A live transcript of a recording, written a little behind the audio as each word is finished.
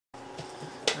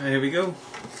Alright, here we go.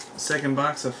 Second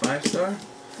box of 5-star.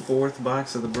 Fourth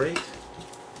box of the break.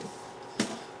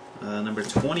 Number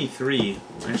 23.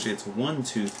 Actually, it's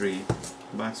 123.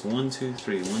 Box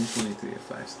 123. 123 of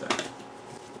 5-star.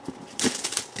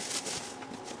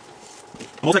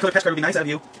 Multicolor patch card would be nice out of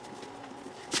you.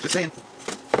 Just saying.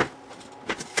 Here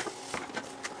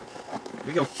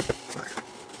we go.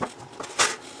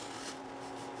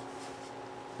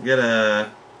 We got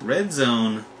a red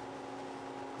zone.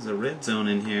 There's a red zone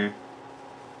in here.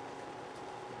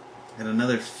 Got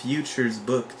another futures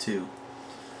book too.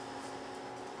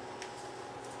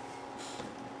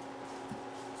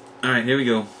 Alright, here we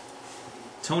go.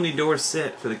 Tony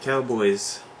Dorsett for the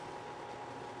Cowboys.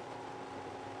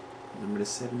 Number to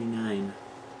 79.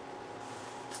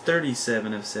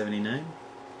 37 of 79.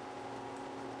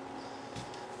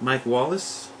 Mike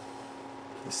Wallace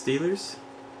for the Steelers.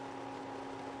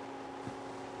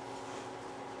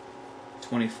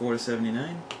 24 of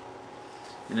 79.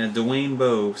 And a Dwayne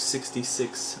Bowe,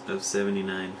 66 of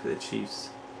 79 for the Chiefs.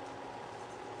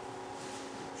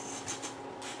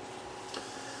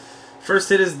 First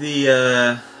hit is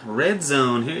the red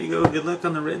zone. Here you go. Good luck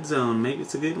on the red zone. Maybe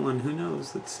it's a good one. Who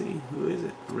knows? Let's see. Who is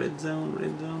it? Red zone,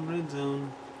 red zone, red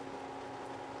zone.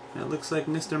 That looks like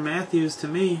Mr. Matthews to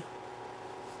me.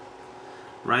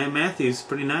 Ryan Matthews,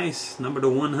 pretty nice. Number to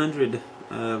 100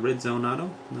 red zone auto.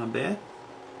 Not bad.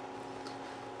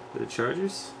 For the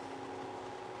Chargers.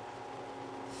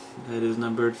 That is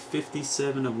numbered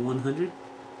 57 of 100.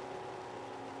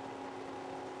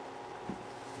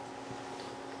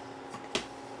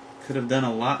 Could have done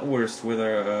a lot worse with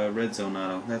our red zone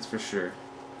auto, that's for sure.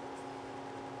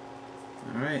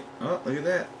 Alright, oh, look at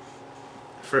that.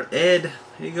 For Ed,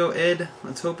 here you go, Ed.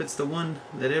 Let's hope it's the one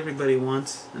that everybody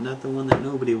wants and not the one that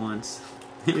nobody wants.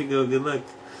 Here you go, good luck.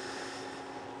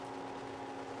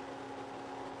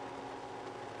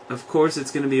 Of course,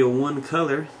 it's going to be a one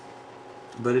color,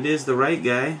 but it is the right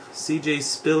guy. CJ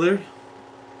Spiller,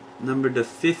 numbered to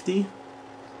 50.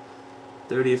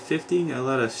 30 of 50. Got a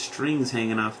lot of strings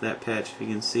hanging off that patch, if you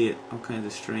can see it. All kinds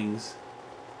of strings.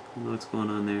 I don't know what's going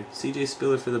on there. CJ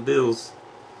Spiller for the Bills.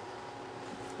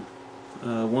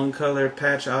 One color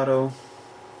patch auto.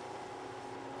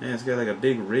 Yeah, it's got like a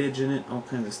big ridge in it. All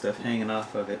kinds of stuff hanging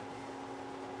off of it.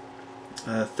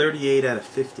 38 out of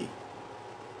 50.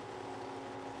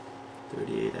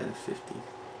 38 out of 50.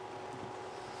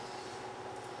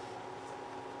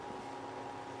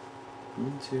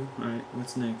 One, two. Alright,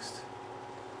 what's next?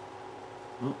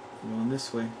 Oh, going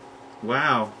this way.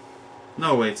 Wow.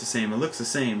 No way it's the same. It looks the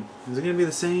same. Is it going to be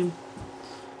the same?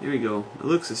 Here we go. It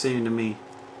looks the same to me.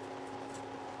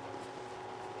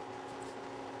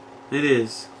 It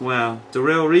is. Wow.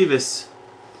 Darrelle Revis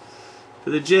for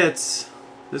the Jets.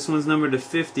 This one's numbered to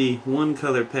 50. One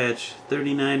color patch.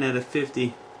 39 out of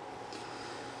 50.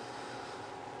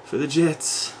 For the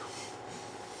Jets.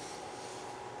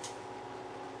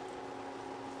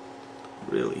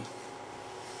 Really.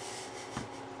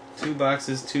 2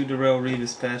 boxes, 2 Darrelle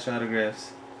Revis patch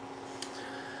autographs.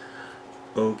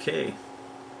 Okay.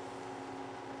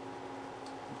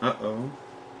 Uh-oh.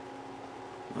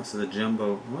 Also the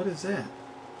jumbo. What is that?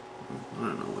 I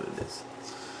don't know what it is.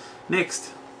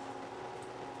 Next.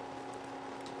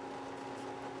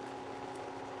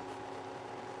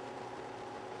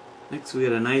 Next we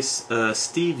got a nice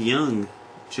Steve Young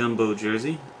jumbo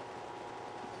jersey.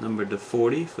 Numbered to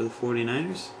 40 for the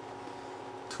 49ers.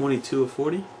 22 of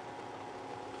 40.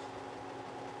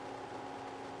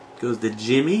 Goes to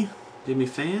Jimmy. Jimmy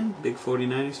fan. Big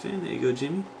 49ers fan. There you go,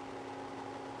 Jimmy.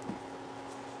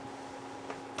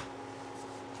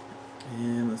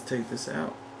 And let's take this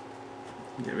out.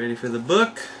 Get ready for the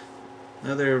book.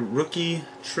 Another rookie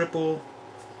triple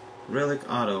relic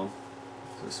auto.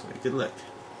 This way. Good luck.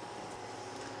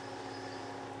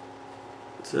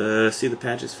 Let's see the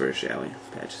patches first, shall we?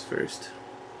 Patches first.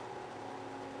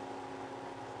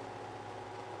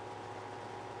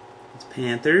 It's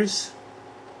Panthers.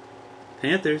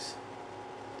 Panthers.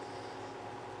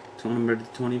 Number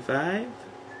 25.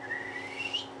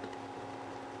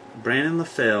 Brandon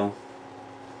LaFell.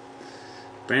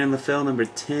 Brandon LaFell, number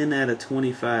 10 out of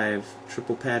 25.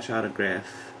 Triple patch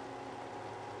autograph.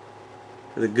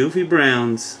 For the Goofy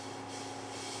Browns.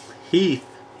 Heath.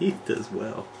 Heath does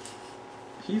well.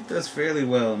 Heath does fairly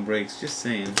well in breaks, just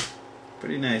saying.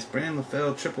 Pretty nice. Brandon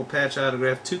LaFell, triple patch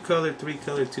autograph. 2 color, 3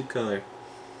 color, 2 color.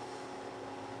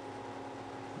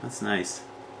 That's nice.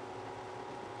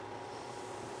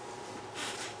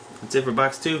 That's it for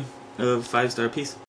box 2 of 5-star piece.